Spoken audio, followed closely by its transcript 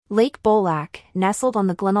Lake Bolac, nestled on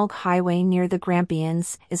the Glenelg Highway near the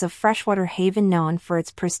Grampians, is a freshwater haven known for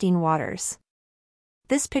its pristine waters.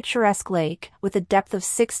 This picturesque lake, with a depth of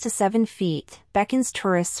 6 to 7 feet, beckons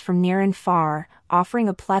tourists from near and far, offering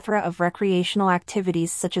a plethora of recreational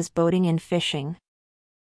activities such as boating and fishing.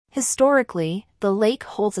 Historically, the lake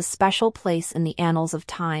holds a special place in the annals of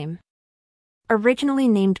time. Originally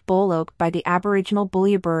named Bolac by the Aboriginal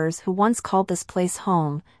Bullyaburers who once called this place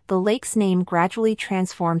home, the lake's name gradually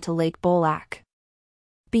transformed to Lake Bolac.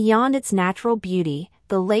 Beyond its natural beauty,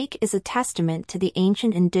 the lake is a testament to the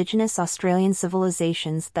ancient indigenous Australian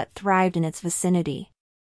civilizations that thrived in its vicinity.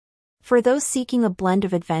 For those seeking a blend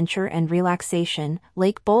of adventure and relaxation,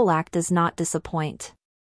 Lake Bolac does not disappoint.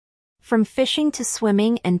 From fishing to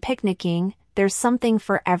swimming and picnicking, there's something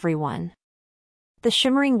for everyone. The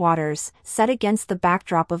shimmering waters, set against the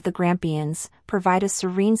backdrop of the Grampians, provide a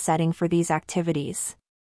serene setting for these activities.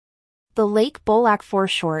 The Lake Bolac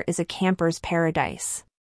foreshore is a camper's paradise.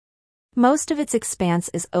 Most of its expanse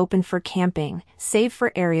is open for camping, save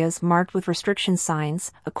for areas marked with restriction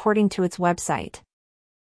signs, according to its website.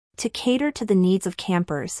 To cater to the needs of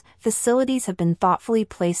campers, facilities have been thoughtfully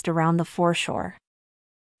placed around the foreshore.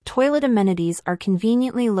 Toilet amenities are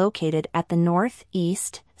conveniently located at the north,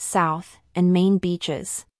 east, south, and main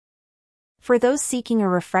beaches. For those seeking a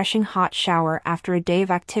refreshing hot shower after a day of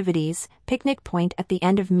activities, Picnic Point at the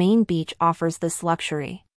end of Main Beach offers this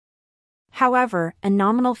luxury. However, a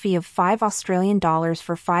nominal fee of $5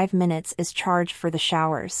 for 5 minutes is charged for the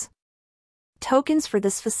showers. Tokens for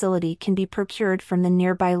this facility can be procured from the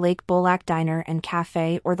nearby Lake Bolac Diner and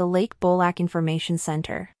Cafe or the Lake Bolac Information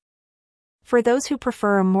Center. For those who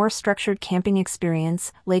prefer a more structured camping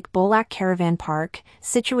experience, Lake Bolac Caravan Park,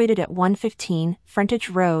 situated at 115 Frontage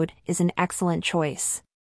Road, is an excellent choice.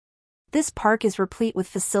 This park is replete with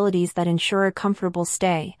facilities that ensure a comfortable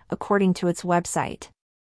stay, according to its website.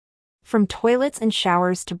 From toilets and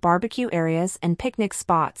showers to barbecue areas and picnic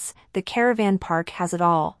spots, the Caravan Park has it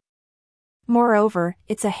all. Moreover,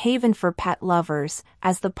 it's a haven for pet lovers,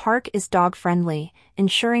 as the park is dog-friendly,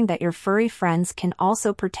 ensuring that your furry friends can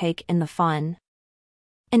also partake in the fun.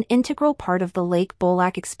 An integral part of the Lake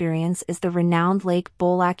Bolac experience is the renowned Lake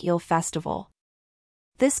Bolac Eel Festival.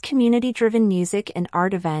 This community-driven music and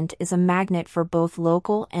art event is a magnet for both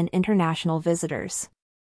local and international visitors.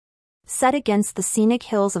 Set against the scenic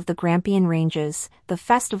hills of the Grampian Ranges, the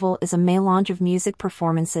festival is a melange of music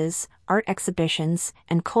performances, art exhibitions,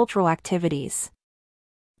 and cultural activities.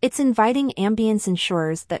 Its inviting ambience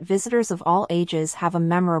ensures that visitors of all ages have a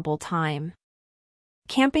memorable time.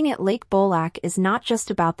 Camping at Lake Bolac is not just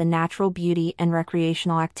about the natural beauty and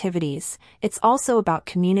recreational activities, it's also about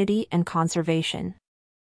community and conservation.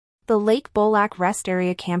 The Lake Bolac Rest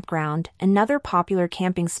Area Campground, another popular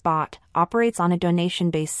camping spot, operates on a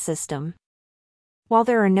donation-based system. While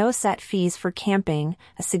there are no set fees for camping,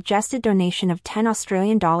 a suggested donation of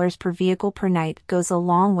 $10 per vehicle per night goes a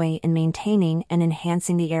long way in maintaining and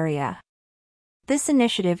enhancing the area. This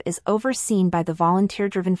initiative is overseen by the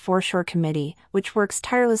volunteer-driven Foreshore Committee, which works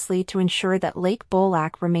tirelessly to ensure that Lake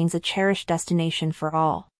Bolac remains a cherished destination for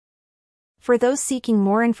all. For those seeking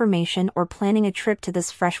more information or planning a trip to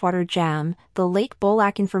this freshwater gem, the Lake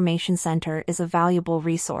Bolac Information Center is a valuable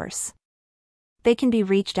resource. They can be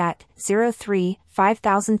reached at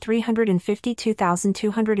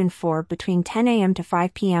 03-5350-2204 between 10 a.m. to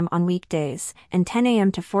 5 p.m. on weekdays, and 10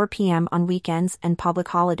 a.m. to 4 p.m. on weekends and public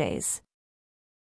holidays.